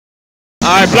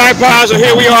All right, Black Pies,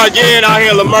 here we are again out here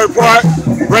in Leimert Park,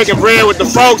 breaking bread with the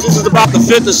folks. This is about the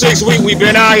 5th or 6th week we've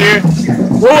been out here.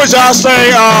 What would y'all say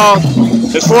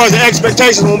as far as the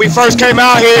expectations when we first came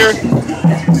out here,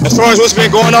 as far as what's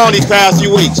been going on these past few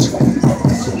weeks?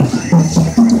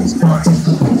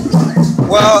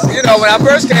 Well, you know, when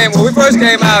we first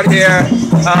came out here,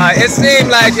 it seemed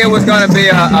like it was going to be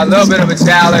a little bit of a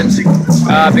challenge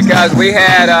because we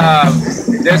had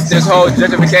this whole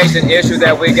gentrification issue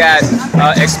that we got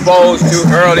exposed to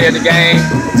early in the game.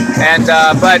 And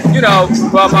but you know,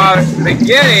 from our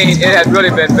beginning, it has really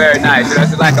been very nice. You know,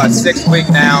 this is like our 6th week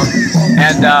now,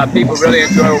 and people really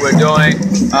enjoy what we're doing.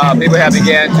 People have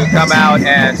begun to come out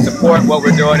and support what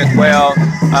we're doing as well.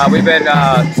 We've been,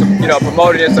 you know,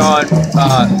 promoting this on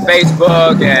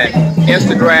Facebook and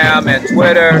Instagram and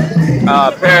Twitter,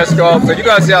 Periscope. So you're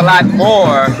going to see a lot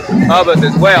more of us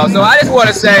as well. So I just want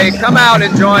to say, come out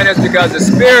and join us because the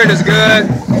spirit is good.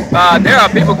 There are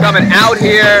people coming out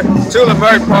here to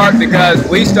Leimert Park because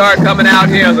we start coming out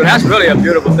here. So that's really a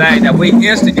beautiful thing that we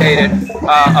instigated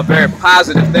a very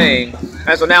positive thing.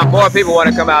 And so now more people want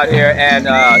to come out here and,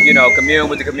 you know, commune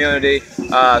with the community,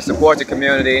 support the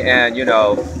community, and, you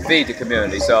know, feed the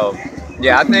community. So,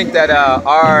 yeah, I think that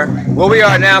where we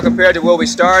are now compared to where we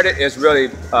started is really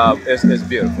is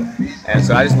beautiful. And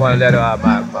so I just want to let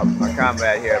my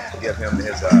comrade here give him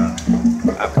his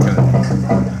opportunity.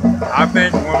 I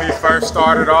think when we first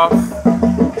started off,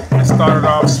 it started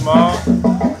off small,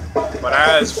 but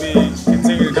as we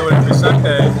continue to do it every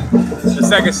Sunday, the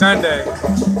second Sunday,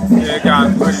 it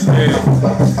got pretty big.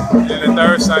 And the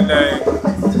third Sunday,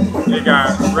 it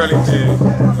got really big.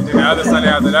 And then the other Sunday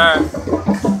after that,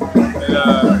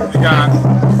 it got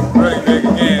really big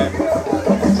again.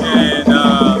 And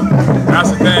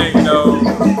that's the thing, you know,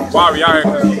 why we out here,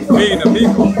 because feeding the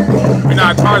people. We're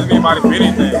not charging anybody for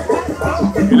anything.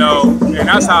 You know, and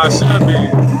that's how it should be.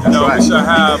 You know, we should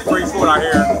have free food out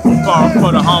here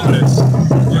for the homeless.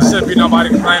 There should be nobody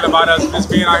complaining about us just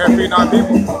being out here feeding our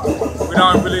people. We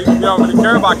don't really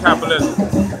care about capitalism.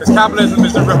 Because capitalism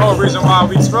is the whole reason why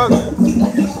we struggling.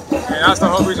 And that's the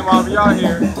whole reason why we out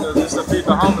here, just to feed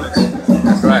the homeless.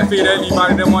 That's right. Feed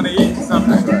anybody that want to eat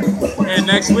something. That's right. And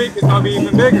next week it's gonna be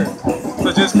even bigger.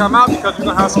 So just come out because we're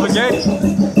gonna have spaghetti.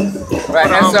 Right,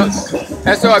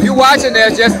 and so if you're watching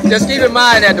this, just keep in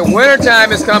mind that the winter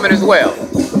time is coming as well.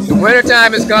 The winter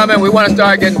time is coming. We want to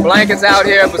start getting blankets out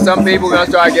here for some people. We're going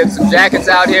to start getting some jackets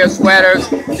out here,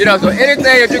 sweaters. You know, so anything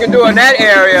that you can do in that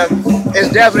area is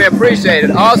definitely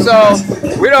appreciated. Also,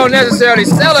 we don't necessarily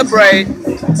celebrate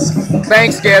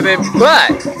Thanksgiving,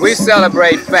 but we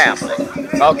celebrate family.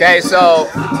 Okay, so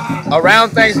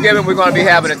around Thanksgiving, we're going to be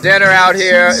having a dinner out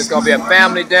here. It's going to be a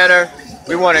family dinner.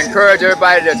 We want to encourage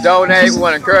everybody to donate. We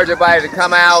want to encourage everybody to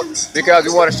come out because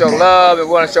we want to show love and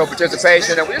we want to show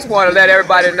participation. And we just want to let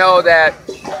everybody know that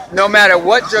no matter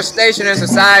what your station in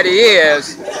society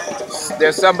is,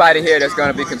 there's somebody here that's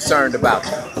going to be concerned about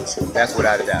you. That's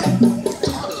without a doubt.